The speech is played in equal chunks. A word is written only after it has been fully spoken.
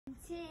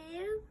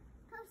to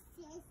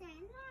Horses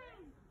and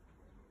Lambs.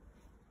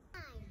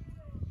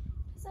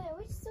 So,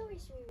 which story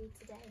should we read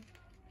today?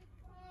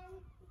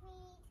 Read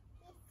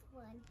this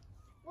one.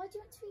 Why do you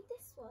want to read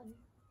this one?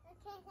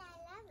 Because I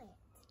love it.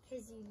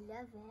 Because you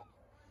love it.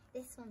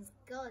 This one's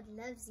God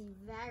loves you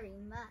very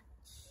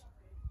much.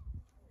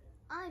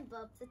 I'm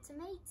Bob the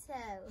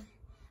Tomato,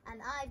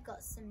 and I've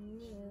got some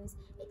news.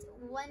 It's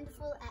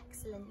wonderful,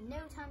 excellent,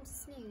 no time to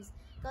snooze.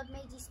 God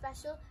made you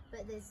special,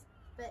 but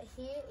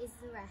here is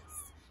the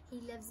rest. He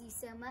loves you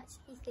so much,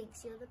 he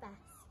thinks you're the best.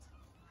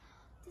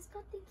 Does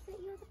God think that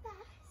you're the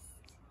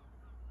best?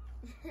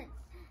 I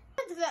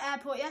went to the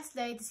airport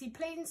yesterday to see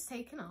planes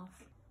taken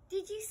off.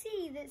 Did you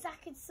see that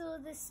Zach had saw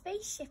the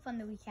spaceship on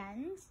the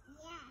weekend?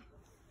 Yeah.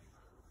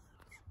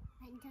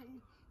 Went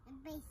on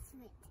the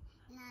basement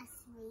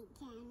last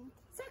weekend.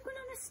 Zach went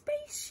on a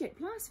spaceship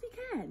last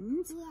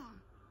weekend? Yeah.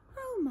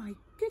 Oh my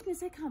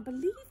goodness, I can't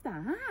believe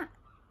that.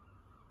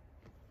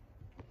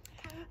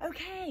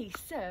 Okay,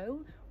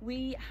 so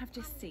we have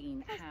just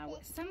seen how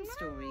some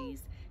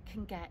stories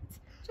can get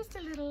just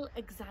a little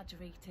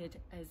exaggerated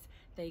as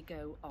they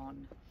go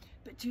on.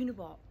 But do you know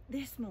what?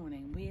 This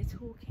morning we are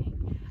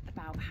talking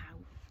about how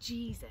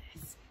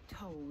Jesus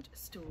told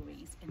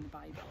stories in the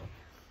Bible.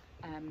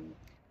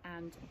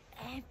 And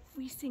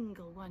every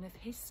single one of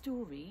his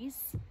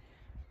stories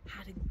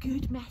had a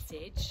good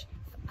message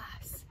for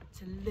us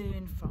to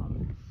learn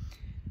from,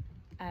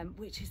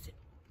 which is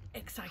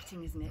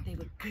exciting, isn't it? They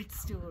were good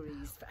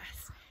stories for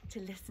us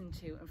to listen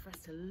to and for us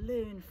to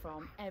learn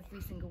from,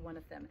 every single one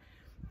of them.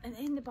 And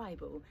in the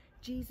Bible,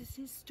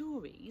 Jesus's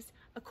stories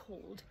are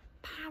called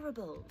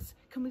parables.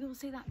 Can we all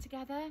say that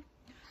together?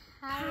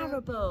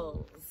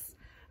 Parables.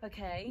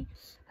 Okay,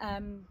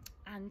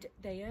 and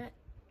they are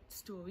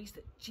stories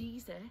that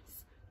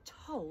Jesus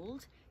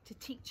told to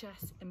teach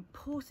us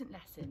important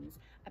lessons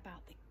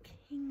about the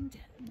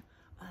kingdom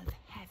of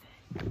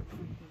heaven.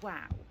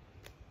 Wow.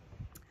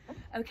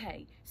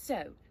 Okay,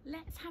 so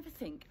let's have a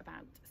think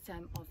about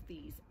some of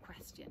these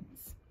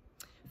questions.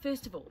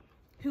 First of all,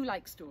 who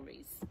likes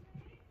stories?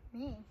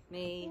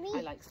 Me.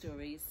 I like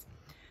stories.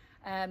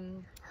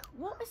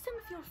 What are some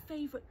of your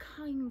favourite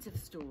kinds of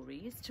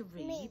stories to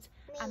read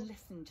and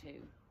listen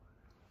to?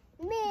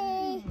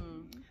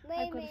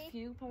 I've got a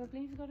few,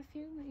 probably. Have you got a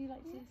few that you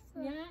like to?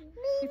 Yeah?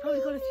 We've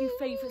probably got a few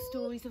favourite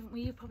stories, haven't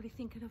we? You're probably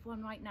thinking of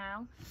one right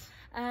now.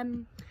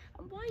 And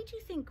why do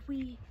you think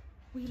we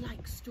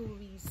like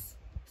stories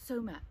so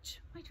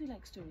much? Why do we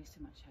like stories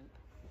so much, Hope?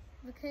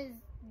 Because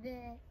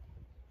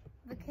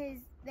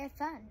they're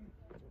fun.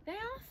 They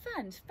are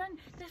fun.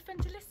 They're fun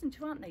to listen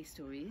to, aren't they,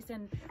 stories?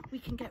 And we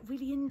can get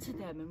really into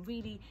them and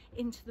really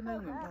into the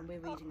moment when we're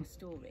reading a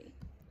story.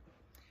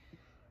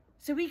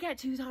 So we get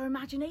to use our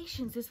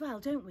imaginations as well,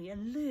 don't we?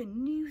 And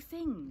learn new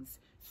things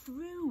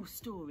through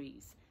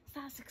stories. So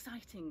that's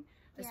exciting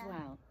as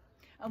well.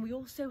 And we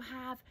also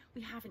have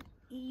an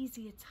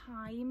easier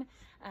time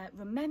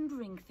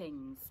remembering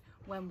things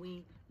when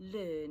we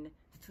learn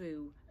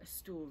through a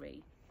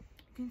story.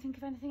 Can you think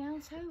of anything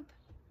else, Hope?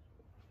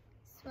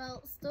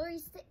 Well,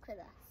 stories stick with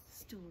us.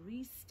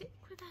 Stories stick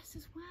with us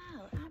as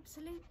well,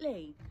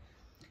 absolutely.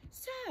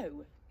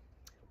 So,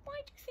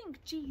 why do you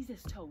think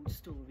Jesus told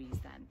stories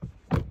then?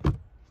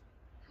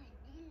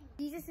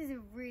 Jesus is a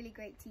really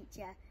great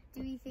teacher.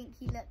 Do you think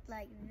he looked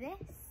like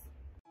this?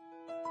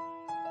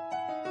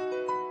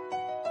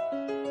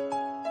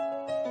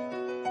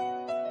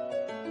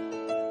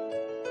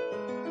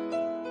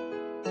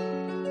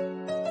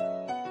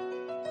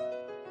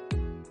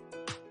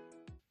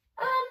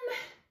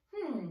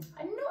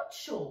 I'm not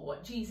sure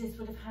Jesus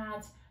would have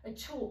had a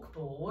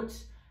chalkboard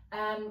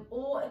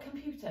or a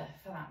computer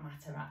for that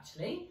matter,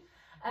 actually.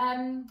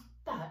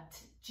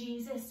 But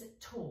Jesus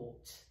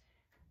taught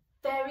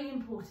very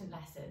important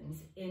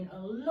lessons in a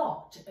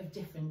lot of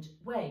different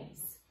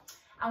ways.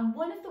 And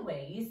one of the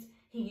ways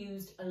he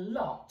used a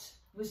lot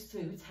was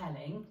through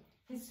telling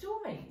his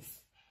stories.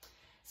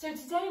 So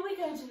today we're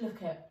going to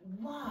look at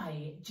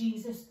why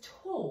Jesus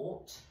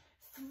taught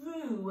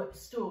through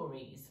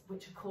stories,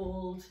 which are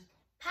called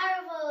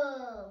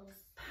parables.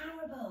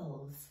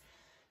 Parables.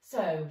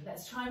 So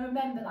let's try and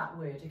remember that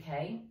word,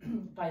 okay,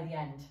 by the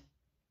end.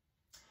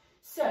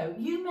 So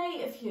you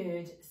may have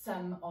heard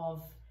some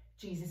of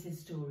Jesus's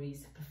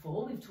stories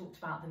before. We've talked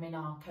about them in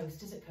our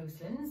coasters at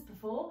Coastlands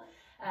before,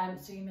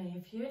 so you may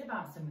have heard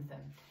about some of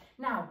them.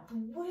 Now, the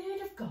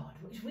Word of God,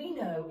 which we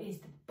know is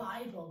the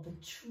Bible,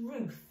 the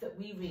truth that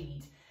we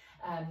read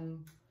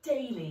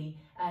daily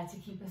to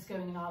keep us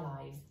going in our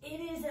lives, it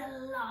is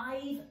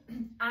alive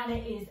and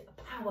it is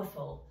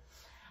powerful.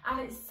 And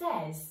it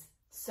says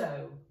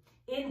so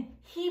in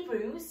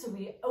Hebrews, so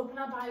we open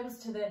our Bibles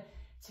to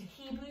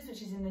Hebrews,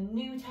 which is in the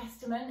New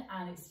Testament,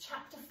 and it's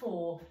chapter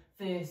 4,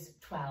 verse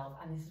 12,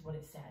 and this is what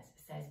it says.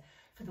 It says,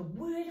 "For the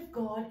word of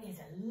God is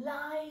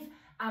alive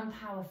and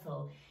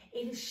powerful.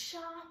 It is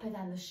sharper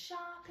than the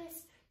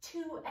sharpest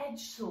two-edged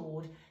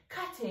sword,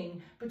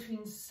 cutting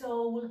between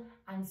soul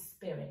and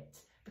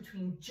spirit,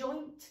 between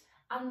joint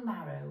and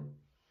marrow.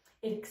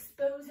 It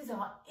exposes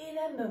our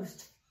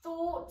innermost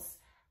thoughts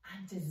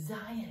and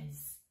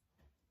desires."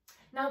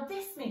 Now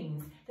this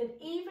means that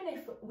even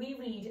if we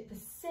read the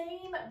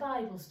same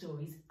Bible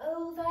stories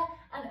over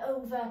and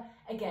over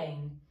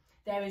again,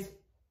 there is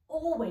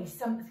always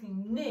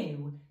something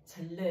new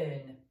to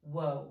learn.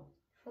 Whoa.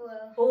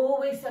 Whoa.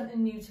 Always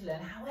something new to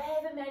learn.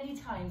 However many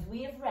times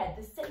we have read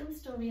the same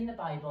story in the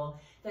Bible,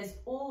 there's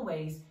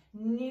always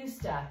new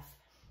stuff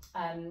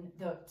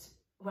that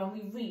when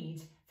we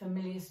read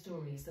familiar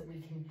stories that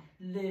we can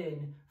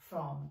learn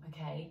from,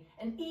 okay?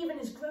 And even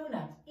as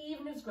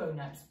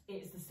grown-ups,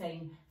 it's the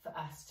same for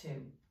us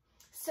too.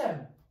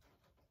 So,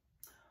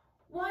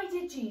 why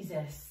did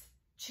Jesus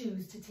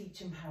choose to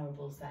teach in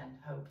parables then,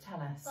 Hope? Tell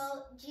us.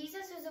 Well,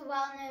 Jesus was a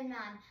well-known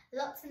man.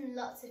 Lots and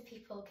lots of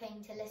people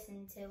came to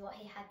listen to what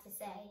he had to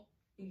say.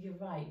 You're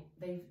right,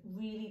 they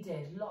really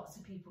did. Lots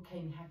of people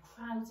came. He had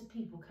crowds of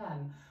people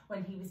come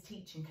when he was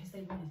teaching because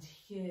they wanted to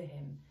hear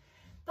him.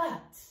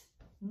 But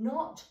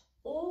not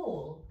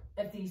all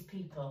of these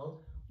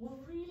people were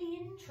really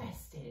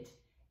interested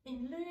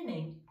in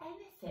learning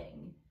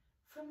anything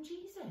from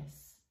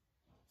Jesus.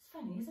 It's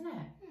funny, isn't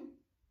it?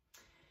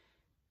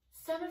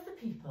 Some of the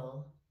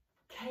people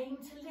came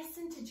to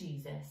listen to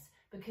Jesus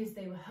because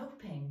they were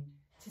hoping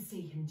to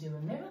see him do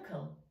a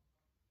miracle,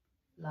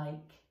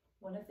 like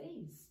one of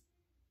these.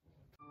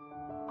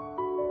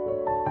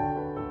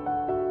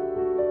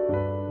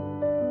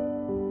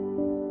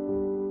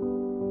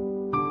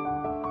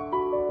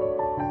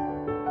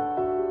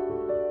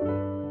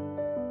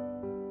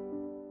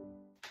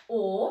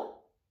 Or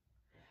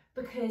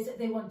because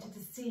they wanted to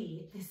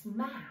see this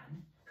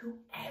man who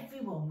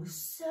everyone was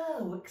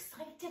so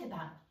excited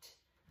about.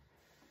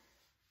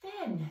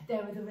 Then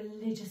there were the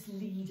religious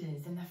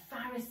leaders and the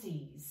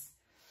Pharisees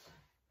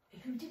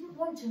who didn't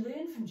want to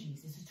learn from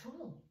Jesus at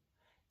all.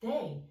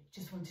 They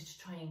just wanted to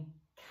try and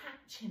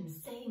catch him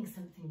saying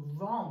something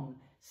wrong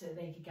so that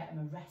they could get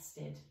him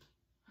arrested.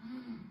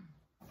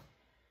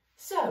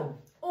 So,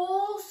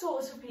 all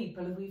sorts of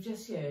people, as we've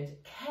just heard,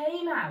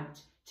 came out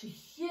to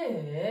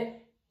hear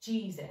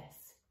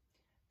Jesus.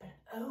 But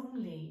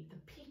only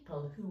the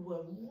people who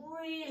were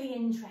really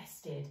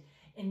interested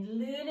in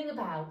learning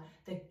about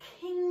the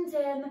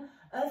kingdom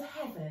of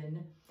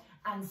heaven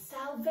and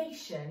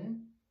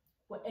salvation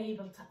were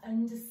able to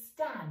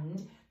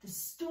understand the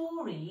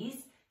stories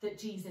that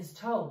Jesus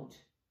told.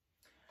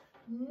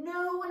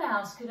 No one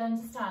else could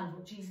understand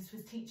what Jesus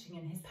was teaching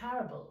in his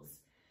parables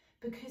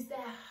because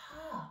their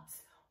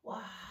hearts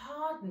were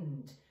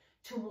hardened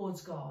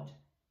towards God.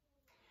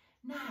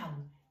 Now,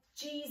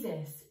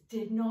 Jesus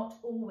did not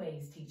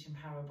always teach in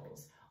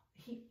parables.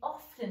 He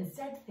often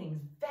said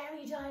things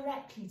very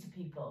directly to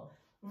people,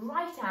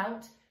 right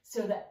out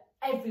so that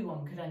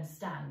everyone could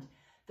understand.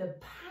 The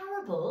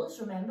parables,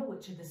 remember,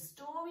 which are the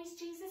stories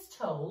Jesus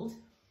told,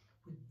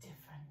 were different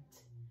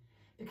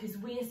because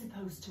we are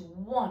supposed to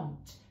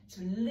want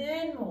to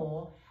learn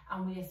more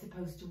and we are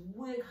supposed to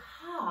work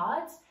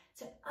hard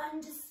to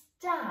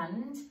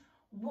understand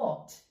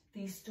what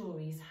these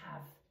stories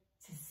have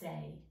to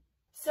say.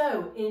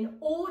 So, in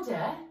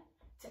order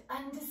to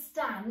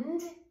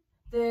understand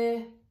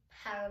the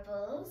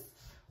parables,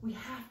 we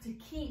have to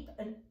keep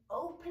an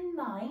open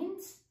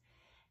mind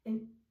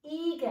and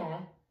eager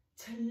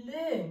to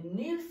learn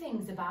new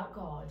things about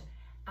God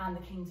and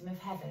the kingdom of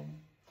heaven.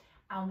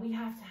 And we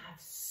have to have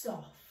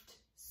soft,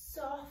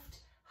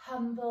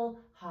 humble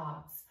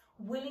hearts,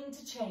 willing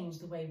to change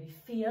the way we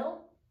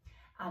feel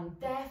and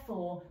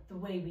therefore the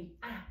way we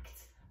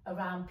act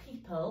around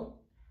people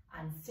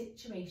and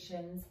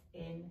situations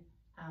in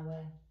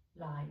our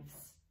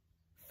lives.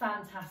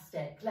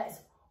 Fantastic. Let's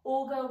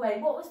all go away.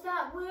 What was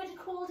that word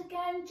called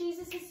again?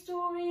 Jesus'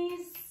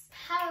 stories?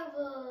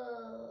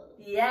 Parables.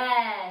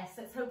 Yes,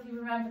 let's hope you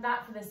remember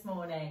that for this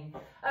morning.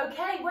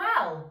 Okay,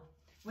 well,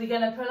 we're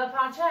going to pull up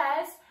our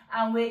chairs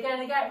and we're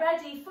going to get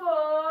ready for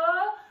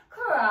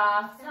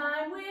craft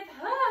time with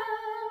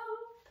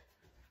Hope.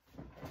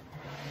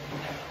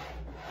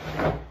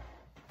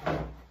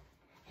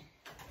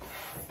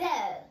 So,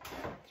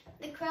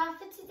 the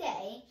craft for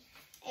today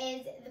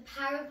is the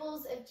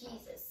parables of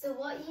Jesus. So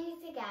what you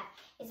need to get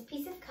is a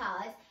piece of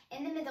card.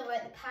 In the middle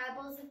write the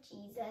parables of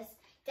Jesus,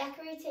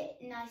 decorate it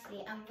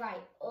nicely and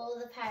write all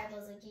the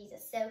parables of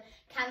Jesus. So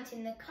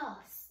counting the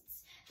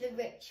costs, the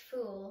rich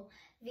fool,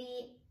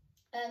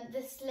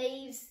 the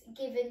slaves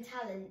given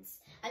talents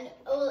and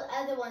all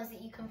other ones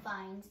that you can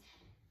find.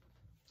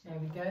 There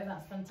we go,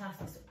 that's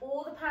fantastic. So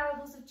all the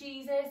parables of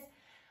Jesus,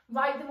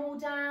 write them all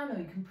down or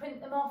you can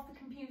print them off the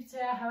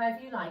computer, however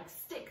you like.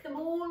 Stick them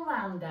all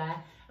around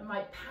there and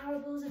write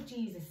parables of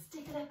Jesus.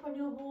 Stick it up on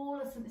your wall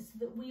or something so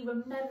that we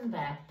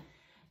remember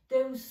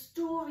those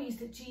stories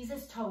that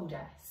Jesus told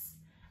us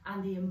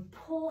and the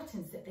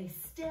importance that they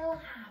still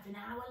have in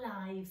our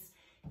lives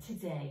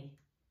today.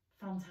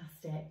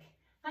 Fantastic.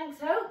 Thanks,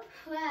 Hope.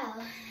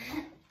 Well.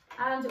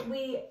 And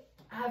we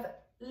have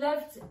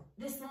loved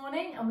this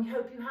morning and we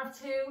hope you have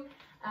too.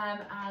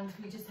 And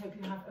we just hope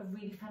you have a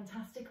really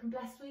fantastic and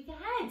blessed week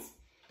ahead.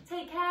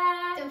 Take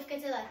care. Don't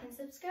forget to like and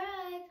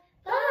subscribe.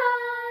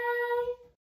 Bye.